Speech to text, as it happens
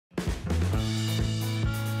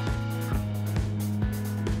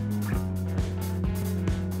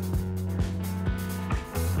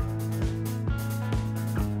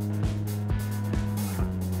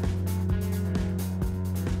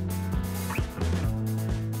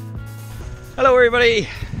Hello everybody,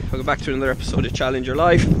 welcome back to another episode of Challenge Your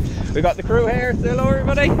Life. We got the crew here, say hello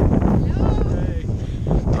everybody. Hello.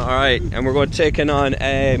 Alright, and we're going to take in on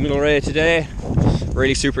Mweelrea today.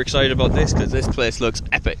 Really super excited about this because this place looks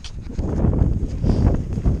epic.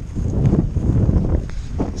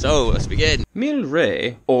 So let's begin.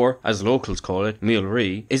 Mweelrea, or as locals call it,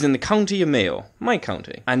 Mweelrea, is in the County Mayo, my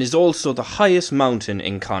county, and is also the highest mountain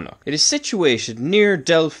in Connacht. It is situated near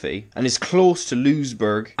Delphi and is close to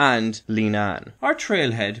Louisburg and Leenane. Our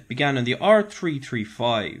trailhead began on the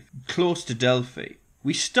R335, close to Delphi.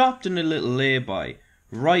 We stopped in a little lay-by,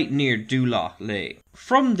 right near Duloc Lake.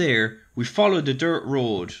 From there, we followed the dirt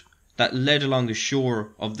road that led along the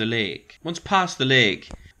shore of the lake. Once past the lake,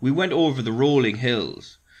 we went over the rolling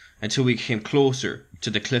hills until we came closer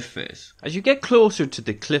to the cliff face. As you get closer to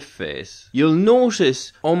the cliff face, you'll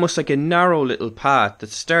notice almost like a narrow little path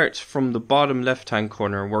that starts from the bottom left hand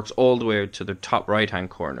corner and works all the way to the top right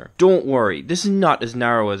hand corner. Don't worry, this is not as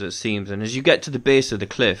narrow as it seems, and as you get to the base of the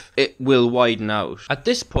cliff, it will widen out. At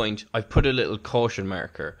this point, I've put a little caution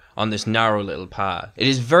marker on this narrow little path. It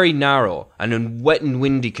is very narrow and in wet and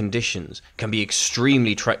windy conditions can be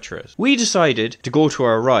extremely treacherous. We decided to go to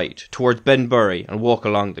our right towards Benbury and walk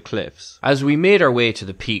along the cliffs. As we made our way to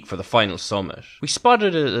the peak for the final summit, we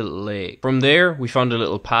spotted a little lake. From there we found a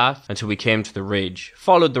little path until we came to the ridge,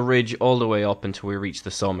 followed the ridge all the way up until we reached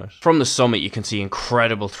the summit. From the summit you can see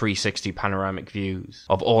incredible 360 panoramic views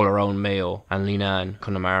of all around Mayo and Leenane,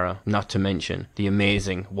 Connemara, not to mention the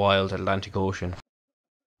amazing wild Atlantic Ocean.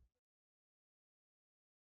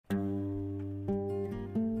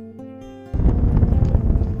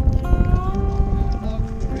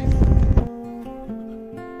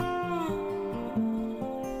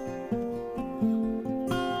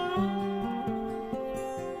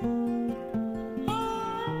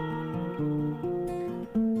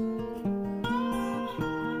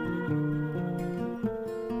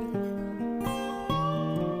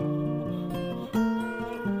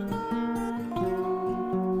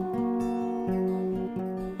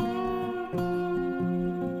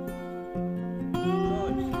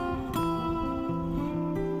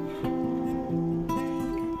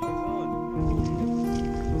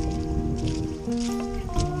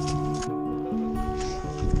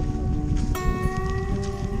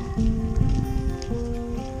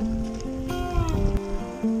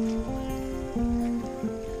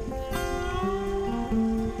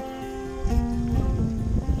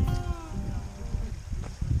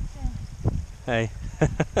 Hey.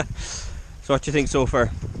 So what do you think so far?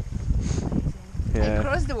 Yeah. I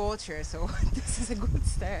crossed the water, so this is a good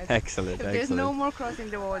start. Excellent. If there's no more crossing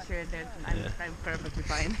the water, then I'm perfectly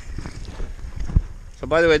fine. So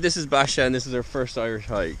by the way, this is Basha and this is her first Irish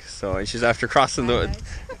hike. So she's after crossing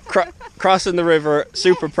crossing the river,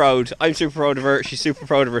 super proud. I'm super proud of her, she's super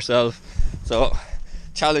proud of herself. So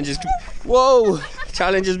challenge is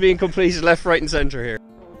challenge is being completed left, right and centre here.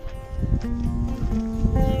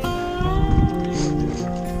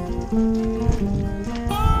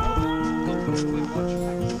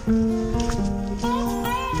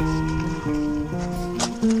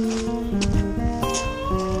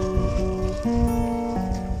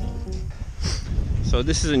 So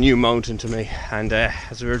this is a new mountain to me, and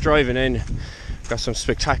as we were driving in, got some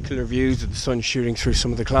spectacular views of the sun shooting through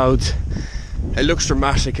some of the clouds. It looks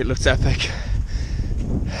dramatic, it looks epic.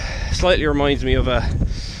 Slightly reminds me of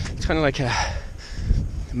it's kind of like a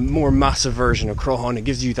more massive version of Croghan. It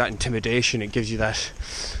gives you that intimidation, it gives you that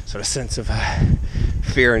sort of sense of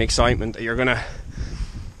fear and excitement that you're going to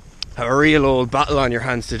have a real old battle on your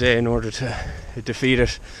hands today in order to defeat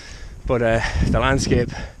it. But the landscape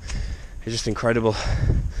is just incredible,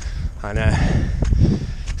 and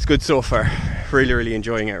it's good so far. Really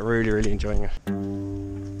enjoying it, really enjoying it.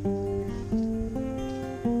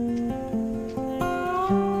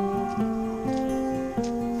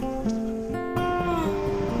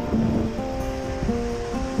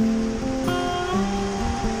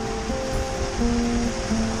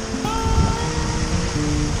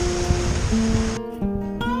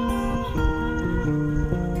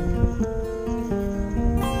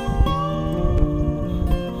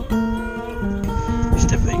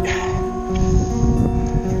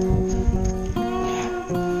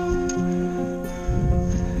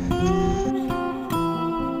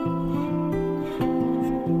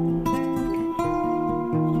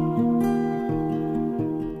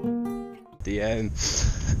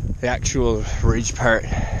 The actual ridge part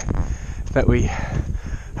that we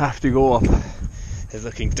have to go up is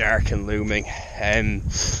looking dark and looming.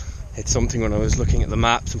 It's something when I was looking at the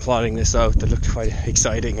maps and plotting this out that looked quite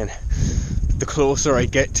exciting, and the closer I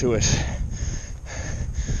get to it,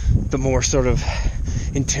 the more sort of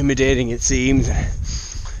intimidating it seems.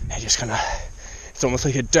 It just kind of, it's almost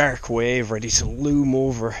like a dark wave ready to loom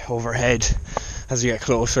overhead as you get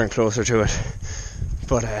closer and closer to it.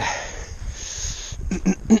 But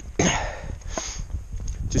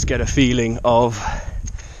just get a feeling of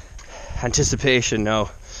anticipation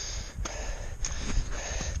now,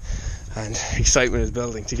 and excitement is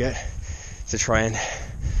building to try and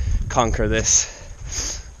conquer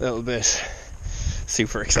this a little bit.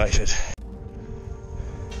 Super excited.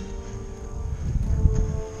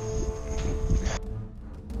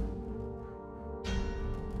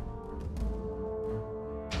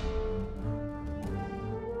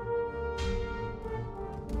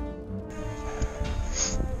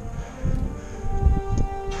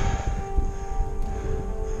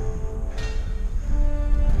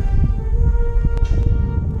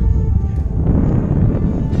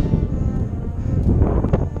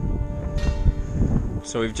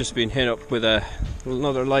 So we've just been hit up with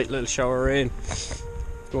another light little shower of rain. It's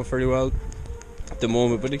going fairly well at the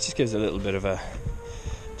moment, but it just gives a little bit of a,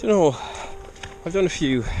 I don't know, I've done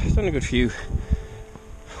a good few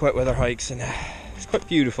wet weather hikes, and it's quite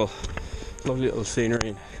beautiful. Lovely little scenery,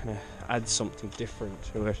 and kind of adds something different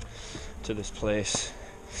to it, to this place.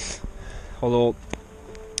 Although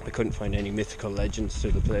I couldn't find any mythical legends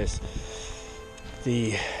to the place,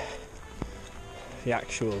 the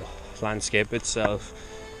actual landscape itself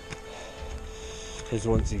is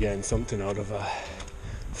once again something out of a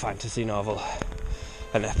fantasy novel,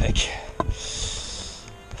 an epic.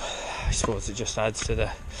 I suppose it just adds to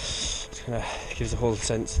kind of gives the whole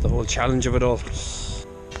sense, the whole challenge of it all.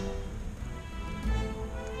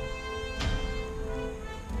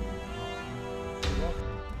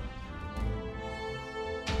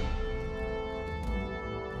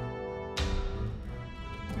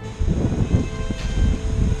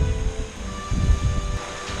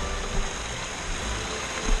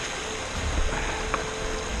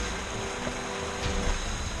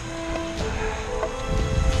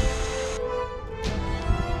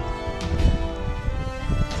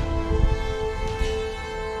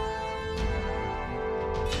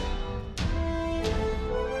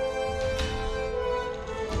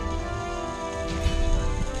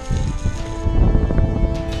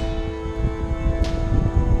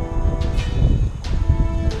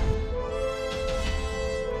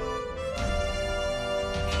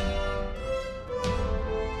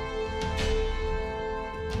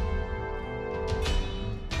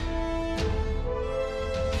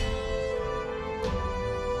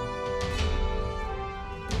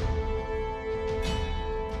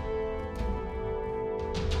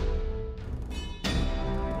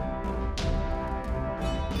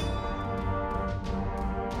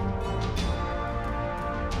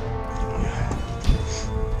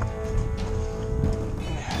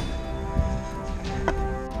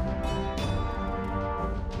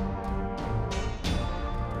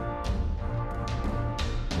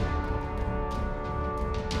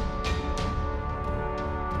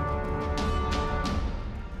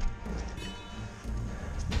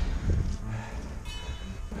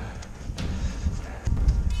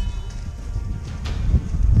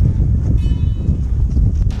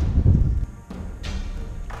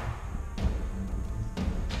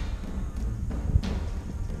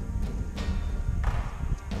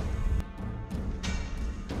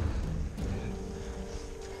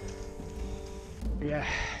 Yeah,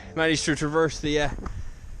 managed to traverse the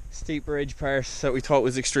steep ridge part that we thought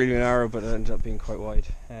was extremely narrow, but it ended up being quite wide.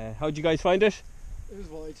 How'd you guys find it? It was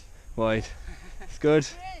wide. Wide. It's good.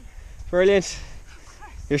 Brilliant.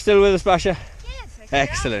 You're still with us, Basha? Yes.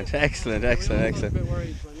 Excellent. I was a bit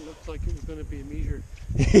worried when it looked like it was going to be a metre.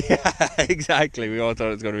 Yeah, exactly. We all thought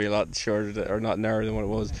it was going to be a lot shorter or not narrower than what it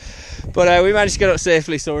was. But we managed to get up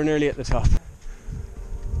safely, so we're nearly at the top.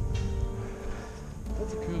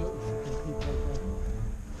 That's a cool little fucking peak right there.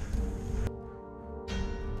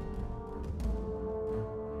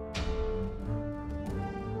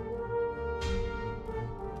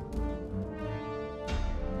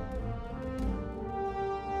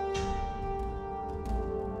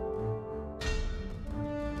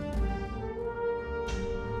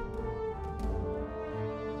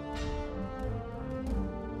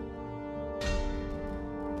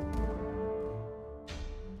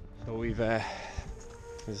 So we've, as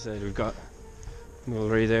I said, we've got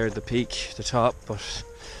Mweelrea there at the peak, the top, but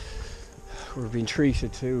we're being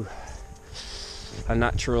treated to a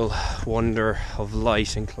natural wonder of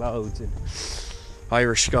light and clouds and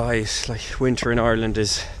Irish skies. Like winter in Ireland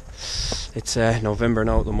it's November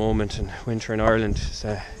now at the moment, and winter in Ireland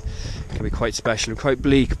can be quite special, quite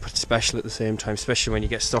bleak, but special at the same time, especially when you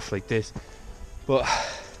get stuff like this. But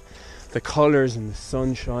the colours and the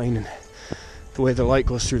sunshine and the way the light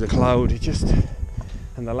goes through the cloud,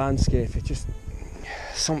 and the landscape, it just,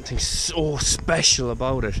 something so special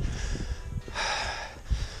about it.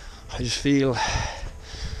 I just feel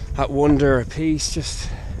that wonder, at peace, it's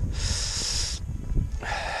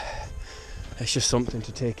just something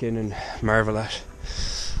to take in and marvel at.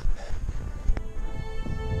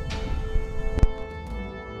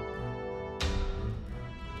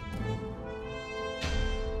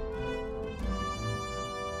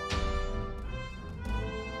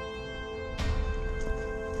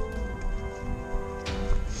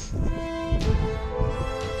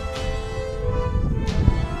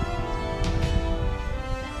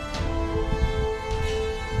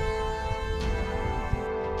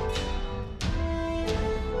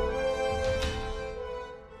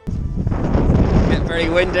 Very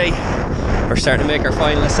windy. We're starting to make our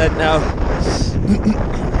final ascent now.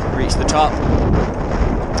 Reach the top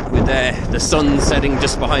with the sun setting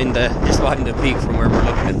just behind the peak from where we're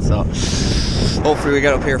looking. So hopefully we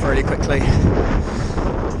get up here fairly quickly,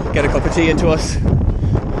 get a cup of tea into us,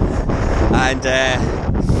 and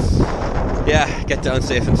yeah, get down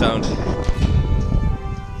safe and sound.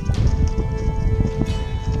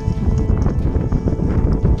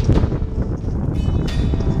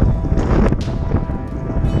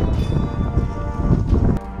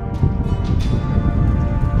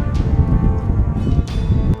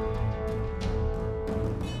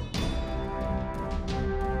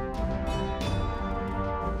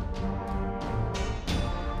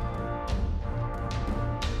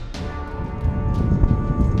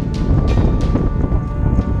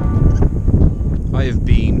 I have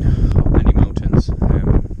been up many mountains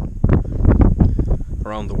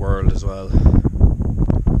around the world as well,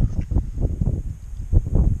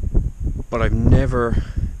 but I've never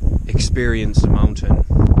experienced a mountain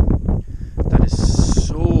that is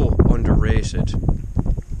so underrated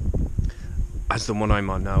as the one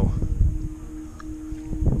I'm on now.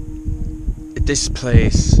 This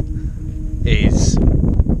place is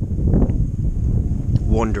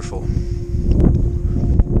wonderful.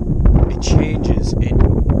 It changes,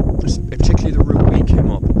 particularly the route we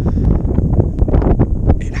came up.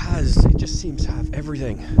 It just seems to have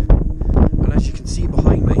everything. And as you can see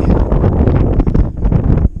behind me,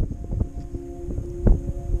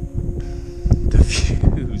 the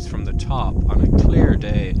views from the top on a clear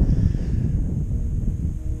day.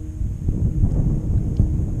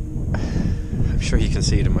 I'm sure you can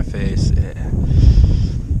see it in my face.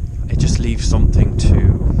 It just leaves something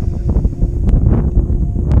to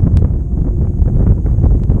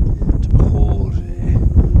behold.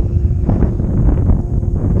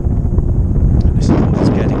 And I suppose it's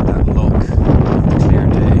getting that look on a clear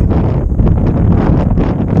day.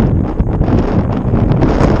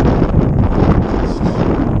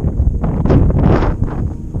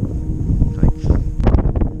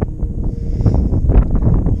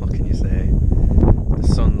 What can you say? The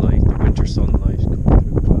sunlight, the winter sunlight coming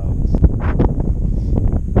through the clouds.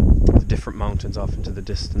 The different mountains off into the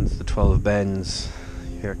distance, the 12 Bens,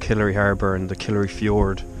 here Killary Harbour and the Killary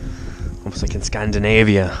Fjord, almost like in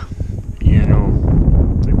Scandinavia. You know,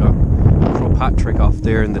 we've got Patrick off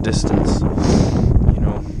there in the distance. You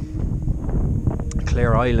know,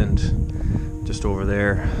 Clare Island just over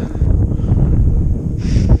there.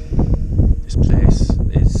 This place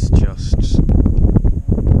is just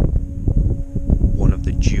one of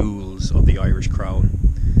the jewels of the Irish crown,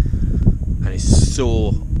 and it's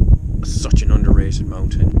such an underrated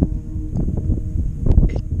mountain.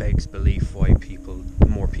 It begs belief why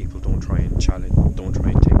more people don't try and take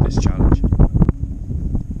this challenge.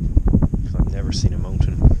 Because I've never seen a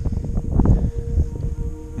mountain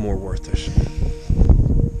more worth it.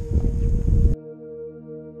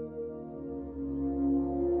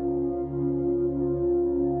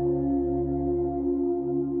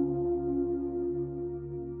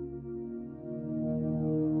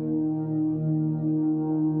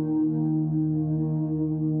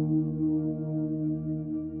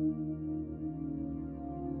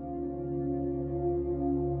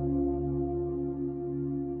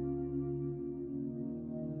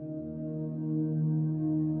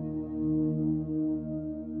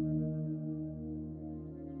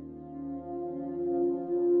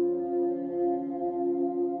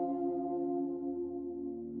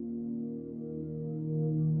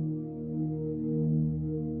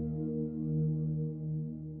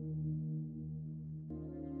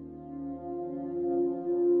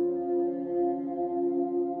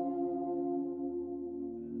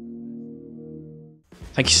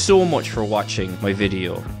 Thank you so much for watching my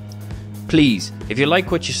video. Please, if you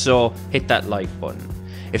like what you saw, hit that like button.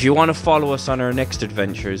 If you want to follow us on our next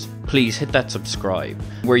adventures, please hit that subscribe,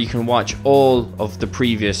 where you can watch all of the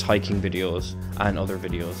previous hiking videos and other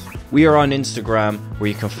videos. We are on Instagram, where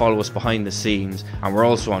you can follow us behind the scenes, and we're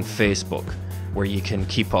also on Facebook, where you can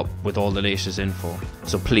keep up with all the latest info.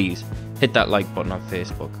 So please, hit that like button on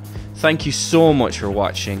Facebook. Thank you so much for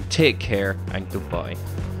watching, take care, and goodbye.